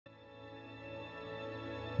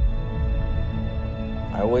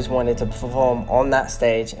I always wanted to perform on that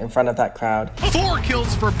stage in front of that crowd. 4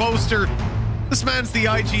 kills for Boaster. This man's the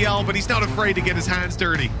IGL, but he's not afraid to get his hands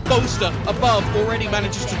dirty. Boaster above already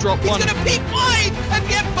manages to drop one. He's gonna peek wide and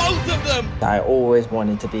get both of them. I always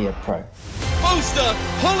wanted to be a pro. Boaster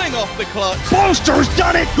pulling off the clutch. Boaster's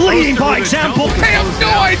done it, leading by example. I have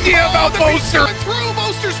no idea about Boaster. Through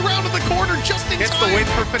Boaster's round of the corner just in time. Gets the win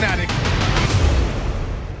for FNATIC.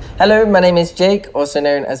 Hello, my name is Jake, also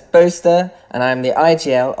known as Boaster, and I'm the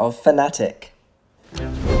IGL of FNATIC.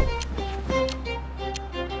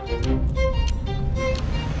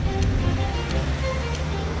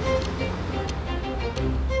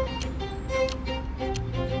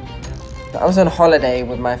 I was on holiday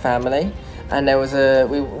with my family, and there was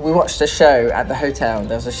we watched a show at the hotel.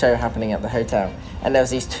 There was a show happening at the hotel, and there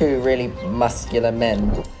was these 2 really muscular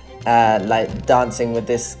men like dancing with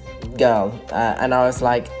this girl, and I was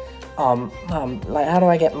like, oh mum, like how do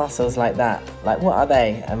I get muscles like that? Like what are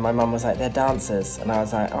they? And my mum was like, they're dancers. And I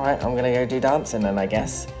was like, all right, I'm gonna go do dancing. And I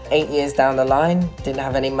guess 8 years down the line, didn't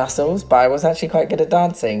have any muscles, but I was actually quite good at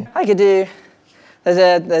dancing. I could do, there's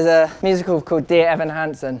a musical called Dear Evan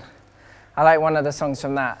Hansen. I like one of the songs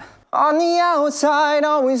from that. On the outside,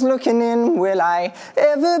 always looking in, will I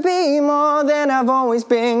ever be more than I've always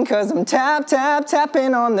been? 'Cause I'm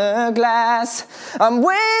tapping on the glass. I'm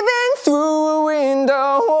waving through a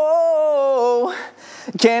window. Oh,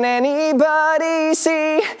 can anybody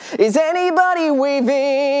see? Is anybody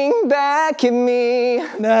waving back at me?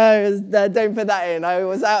 No, don't put that in. I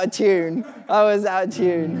was out of tune.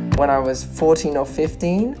 When I was 14 or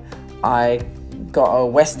 15, I got a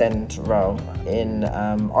West End role in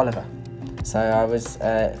Oliver. So I was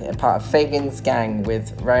a part of Fagin's gang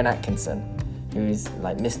with Rowan Atkinson, who's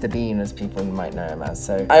like Mr. Bean, as people might know him as.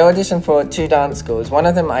 So I auditioned for 2 dance schools. One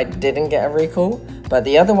of them I didn't get a recall, but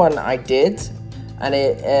the other one I did. And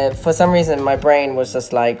it, for some reason my brain was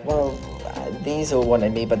just like, well, these all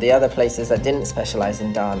wanted me, but the other places that didn't specialize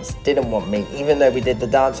in dance didn't want me, even though we did the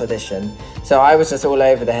dance audition. So I was just all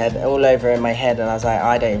over in my head, and I was like,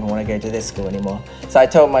 I don't even want to go to this school anymore. So I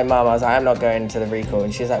told my mum, I was like, I'm not going to the recall,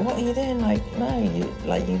 and she was like, what are you doing? Like, no, you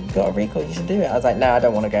got a recall, you should do it. I was like, no, I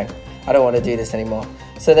don't want to go. I don't want to do this anymore.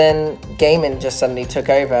 So then gaming just suddenly took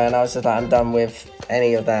over, and I was just like, I'm done with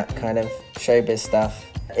any of that kind of showbiz stuff.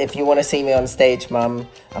 If you want to see me on stage, Mum,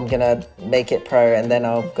 I'm gonna make it pro, and then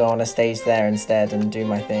I'll go on a stage there instead and do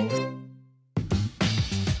my thing.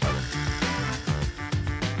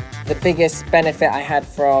 The biggest benefit I had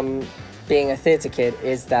from being a theatre kid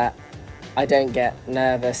is that I don't get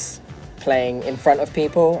nervous playing in front of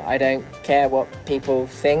people. I don't care what people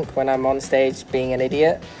think when I'm on stage being an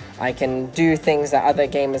idiot. I can do things that other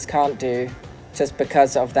gamers can't do just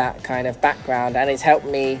because of that kind of background, and it's helped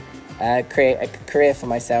me create a career for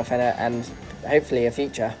myself and hopefully a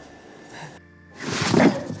future.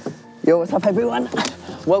 Yo, what's up everyone?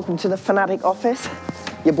 Welcome to the FNATIC office.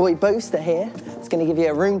 Your boy Boaster here. It's gonna give you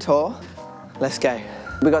a room tour. Let's go.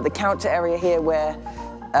 We got the couch area here where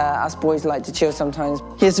us boys like to chill sometimes.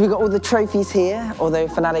 Yes, we got all the trophies here, although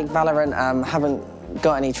FNATIC VALORANT haven't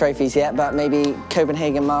got any trophies yet, but maybe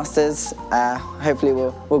Copenhagen Masters, hopefully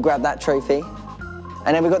we'll grab that trophy.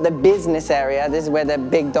 And then we've got the business area. This is where the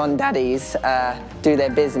big Don Daddies do their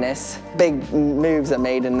business. Big moves are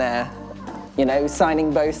made in there, you know,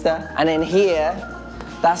 signing Boaster. And in here,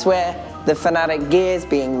 that's where the FNATIC gear's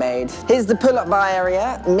being made. Here's the pull-up bar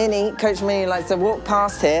area. Coach Mini likes to walk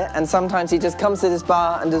past here, and sometimes he just comes to this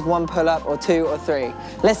bar and does 1 pull-up or 2 or 3.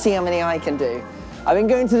 Let's see how many I can do. I've been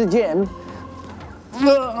going to the gym.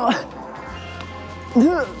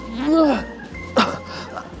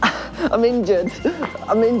 I'm injured.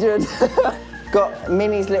 Got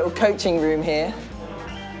Minnie's little coaching room here.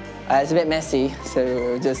 It's a bit messy, so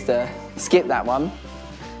we'll just skip that one.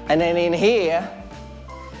 And then in here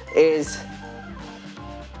is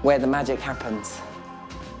where the magic happens.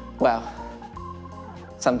 Well,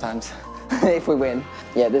 sometimes, if we win.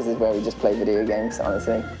 Yeah, this is where we just play video games,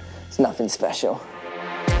 honestly. It's nothing special.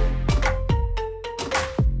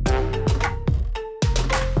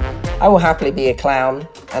 I will happily be a clown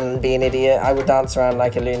and be an idiot. I will dance around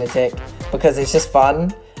like a lunatic because it's just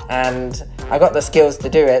fun, and I got the skills to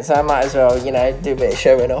do it, so I might as well, you know, do a bit of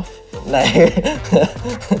showing off. No,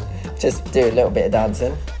 just do a little bit of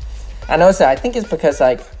dancing. And also, I think it's because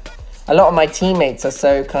like a lot of my teammates are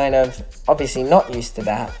so kind of obviously not used to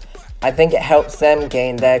that. I think it helps them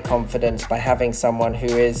gain their confidence by having someone who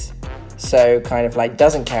is so kind of like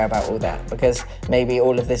doesn't care about all that, because maybe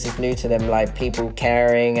all of this is new to them, like people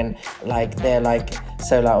caring, and like they're like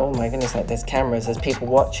so like, oh my goodness, like there's cameras, there's people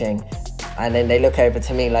watching, and then they look over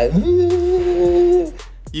to me like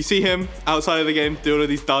you see him outside of the game do all of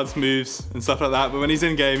these dance moves and stuff like that, but when he's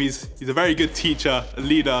in game, he's a very good teacher, a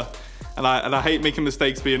leader, and I hate making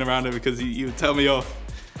mistakes being around him because he would tell me off.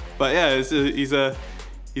 But yeah, he's a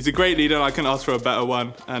great leader, and I couldn't ask for a better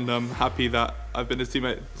one, and I'm happy that I've been his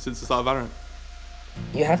teammate since the start of VALORANT.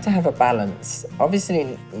 You have to have a balance.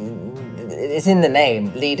 Obviously, it's in the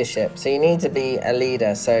name, leadership. So you need to be a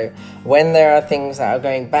leader. So when there are things that are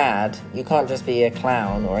going bad, you can't just be a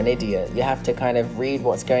clown or an idiot. You have to kind of read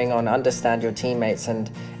what's going on, understand your teammates and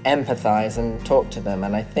empathize and talk to them.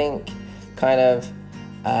 And I think kind of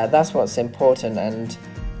that's what's important. And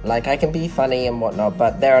like, I can be funny and whatnot,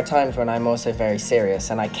 but there are times when I'm also very serious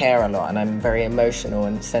and I care a lot and I'm very emotional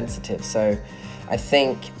and sensitive. So I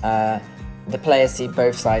think the players see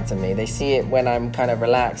both sides of me. They see it when I'm kind of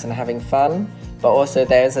relaxed and having fun, but also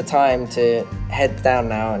there's a time to head down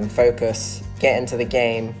now and focus, get into the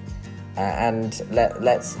game, and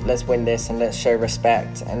let's win this, and let's show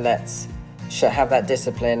respect, and let's have that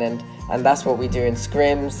discipline, and that's what we do in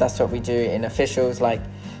scrims. That's what we do in officials. Like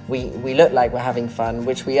we look like we're having fun,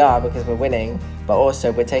 which we are because we're winning, but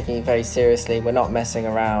also we're taking it very seriously. We're not messing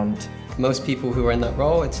around. Most people who are in that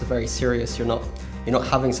role, it's a very serious. You're not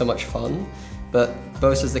having so much fun, but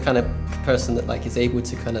Boaster's the kind of person that like is able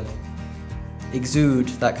to kind of exude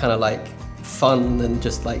that kind of like fun and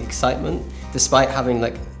just like excitement, despite having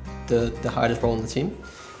like the hardest role in the team.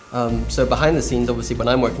 So behind the scenes, obviously, when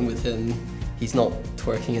I'm working with him, he's not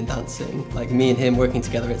twerking and dancing. Like me and him working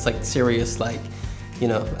together, it's like serious, like, you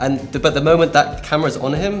know. But the moment that camera's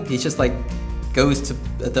on him, he's just like goes to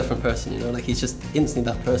a different person, you know. Like he's just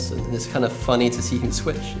instantly that person, and it's kind of funny to see him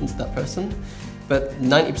switch into that person. But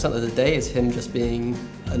 90% of the day is him just being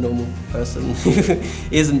a normal person who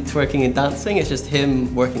isn't twerking and dancing. It's just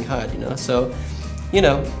him working hard, you know. So, you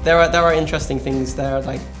know, there are interesting things there.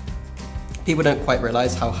 Like people don't quite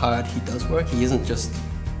realize how hard he does work. He isn't just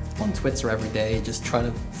on Twitter every day just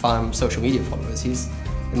trying to farm social media followers. He's,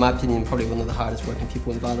 in my opinion, probably one of the hardest working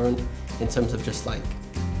people in VALORANT in terms of just like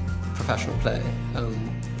professional play.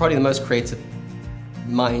 Probably the most creative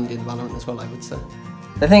mind in VALORANT as well, I would say.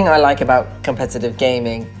 The thing I like about competitive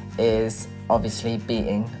gaming is obviously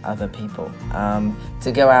beating other people.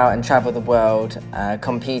 To go out and travel the world,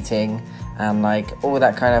 competing, and like all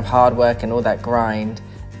that kind of hard work and all that grind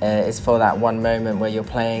is for that one moment where you're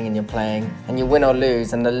playing and you win or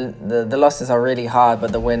lose, and the losses are really hard,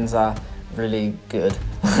 but the wins are really good.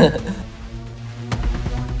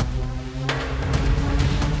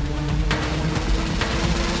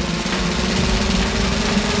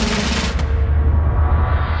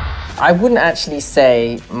 I wouldn't actually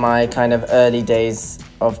say my kind of early days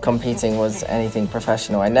of competing was anything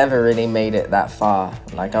professional. I never really made it that far.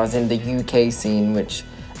 Like I was in the UK scene, which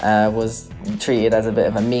was treated as a bit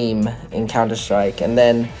of a meme in Counter-Strike, and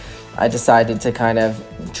then I decided to kind of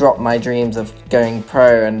drop my dreams of going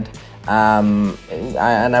pro, and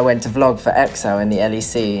I went to vlog for EXO in the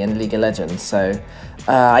LEC in League of Legends. So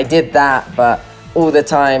I did that, but all the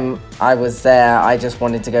time I was there, I just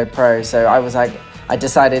wanted to go pro. So I was like, I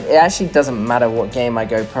decided it actually doesn't matter what game I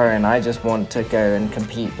go pro in, I just want to go and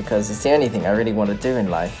compete because it's the only thing I really want to do in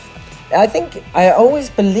life. I think I always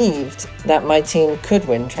believed that my team could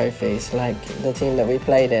win trophies, like the team that we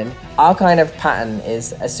played in. Our kind of pattern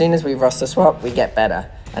is as soon as we roster swap, we get better.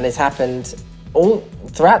 And it's happened all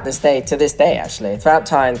throughout this day, to this day actually, throughout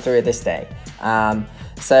time through this day.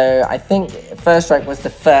 So I think First Strike was the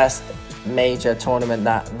first major tournament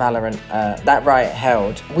that VALORANT, that Riot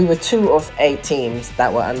held. We were 2 of 8 teams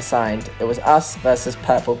that were unsigned. It was us versus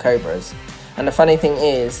Purple Cobras. And the funny thing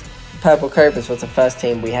is, Purple Cobras was the first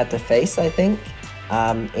team we had to face, I think,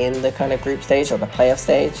 in the kind of group stage or the playoff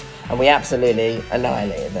stage. And we absolutely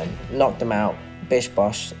annihilated them, knocked them out, bish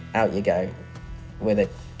bosh, out you go, with a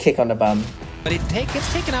kick on the bum. But it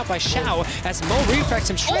gets taken out by Xiao as Mo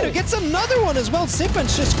refracts him. Shredder gets another one as well.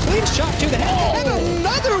 Sippens just clean shot to the head. And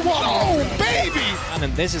another one! Oh, baby!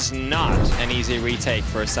 And this is not an easy retake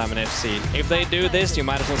for Salmon FC. If they do this, you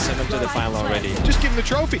might as well send them to the final already. Just give him the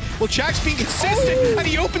trophy. Well, Jack's being consistent, and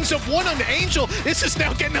he opens up one on the Angel. This is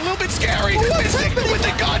now getting a little bit scary. Missing with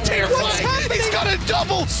the God terrifying. He's got a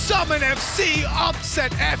double. Summon FC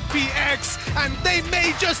upset FPX, and they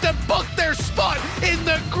may just have booked their spot in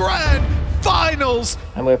the grand finals.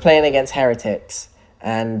 And we were playing against Heretics,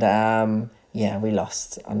 and yeah, we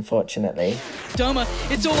lost, unfortunately. Doma,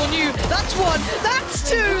 it's all on you. That's 1, that's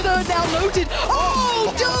 2, they're now loaded. Oh!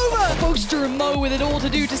 rolled over! Boaster and Mo with it all to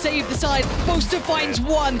do to save the side. Boaster finds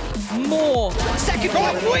one more. Second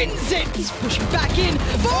one wins it. He's pushing back in.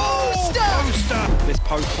 Boaster! This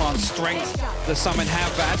post plant strength the Summon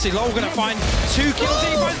have, but actually Lowell going to find 2 kills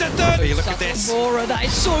and he finds the third. Oh, you look at this. Pora, that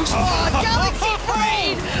is so smart. Galaxy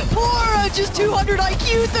Brain! Pora just 200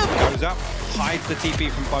 IQ them. Goes up, hides the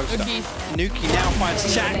TP from Boaster. Okay. Nuki now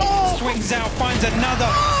finds Jack, swings out, finds another.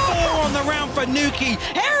 4 on the round for Nuki.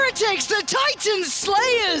 Heretics, the Titan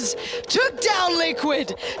Slayers, took down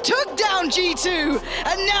Liquid, took down G2,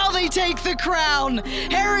 and now they take the crown.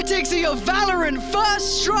 Heretics are your Valorant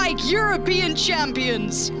First Strike European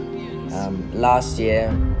champions. Last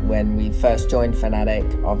year, when we first joined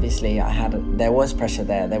FNATIC, obviously there was pressure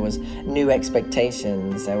there. There was new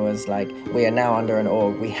expectations. There was like, we are now under an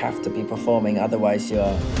org. We have to be performing, otherwise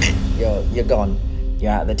you're gone.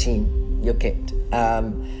 You're out of the team. You're kicked.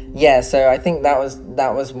 Yeah, so I think that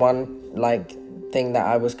was one like thing that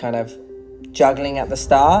I was kind of juggling at the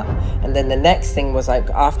start, and then the next thing was like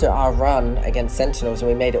after our run against Sentinels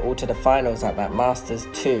and we made it all to the finals at that Masters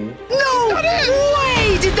 2. No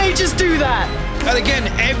way did they just do that! And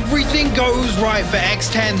again, everything goes right for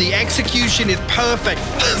X10. The execution is perfect.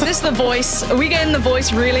 Is this the voice? Are we getting the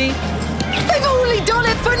voice, really? They've only done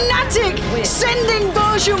it for FNATIC! Sending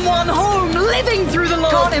version 1 home, living through the low.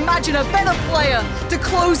 Can't imagine a better player to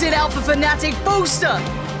close it out for FNATIC. Boaster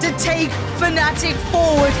to take FNATIC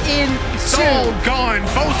forward in 2. It's all gone.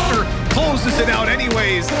 Boaster closes it out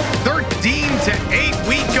anyways. 13 to 8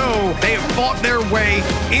 we go. They have fought their way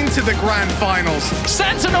into the grand finals.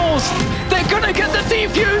 Sentinels, they're gonna get the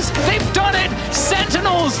defuse. They've done it.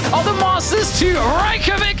 Sentinels are the Masters 2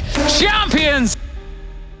 Reykjavik champions.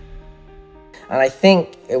 And I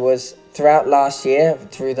think it was throughout last year,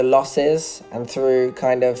 through the losses and through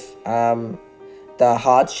kind of the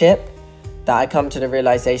hardship, that I come to the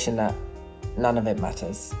realization that none of it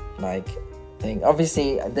matters. Like,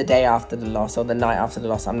 obviously the day after the loss or the night after the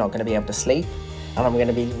loss, I'm not going to be able to sleep and I'm going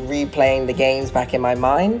to be replaying the games back in my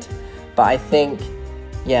mind. But I think,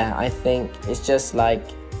 yeah, I think it's just like,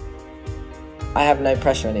 I have no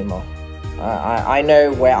pressure anymore. I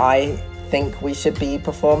know where I think we should be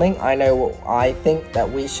performing. I know what I think that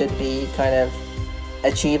we should be kind of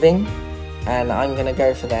achieving, and I'm going to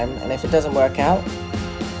go for them. And if it doesn't work out,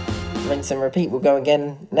 rinse and repeat. We'll go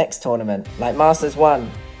again next tournament. Like Masters 1,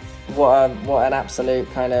 what an absolute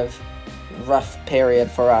kind of rough period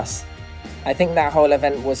for us. I think that whole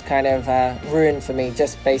event was kind of ruined for me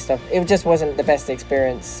just based off, it just wasn't the best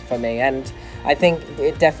experience for me, and I think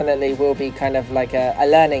it definitely will be kind of like a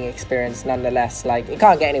learning experience nonetheless. Like, it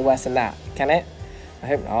can't get any worse than that, can it? I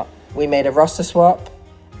hope not. We made a roster swap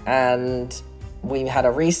and we had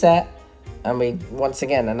a reset, and we, once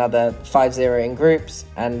again, another 5-0 in groups,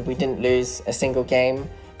 and we didn't lose a single game,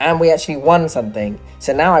 and we actually won something.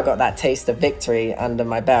 So now I got that taste of victory under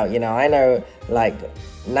my belt. You know, I know, like,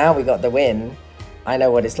 now we got the win, I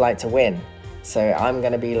know what it's like to win. So I'm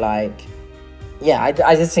gonna be like, yeah,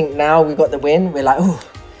 I just think now we got the win, we're like, oh,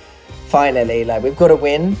 finally, like, we've got a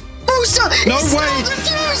win. Boaster! No way!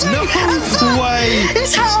 No way!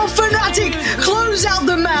 It's how FNATIC close out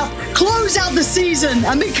the map, close out the season,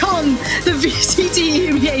 and become the VCT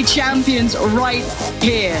EMEA champions right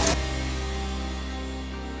here.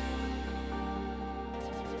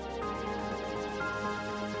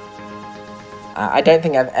 I don't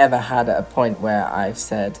think I've ever had a point where I've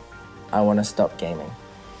said, I want to stop gaming.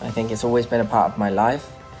 I think it's always been a part of my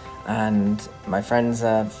life, and my friends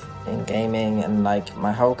are in gaming, and like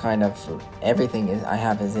my whole kind of everything I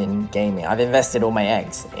have is in gaming. I've invested all my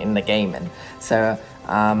eggs in the gaming. So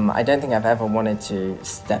I don't think I've ever wanted to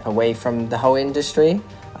step away from the whole industry.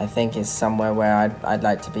 I think it's somewhere where I'd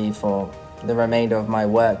like to be for the remainder of my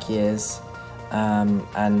work years,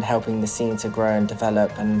 and helping the scene to grow and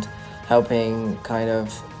develop, and helping kind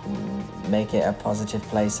of make it a positive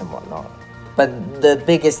place and whatnot. But the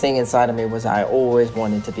biggest thing inside of me was I always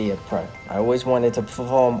wanted to be a pro. I always wanted to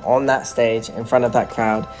perform on that stage in front of that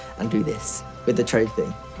crowd and do this with the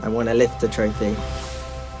trophy. I want to lift the trophy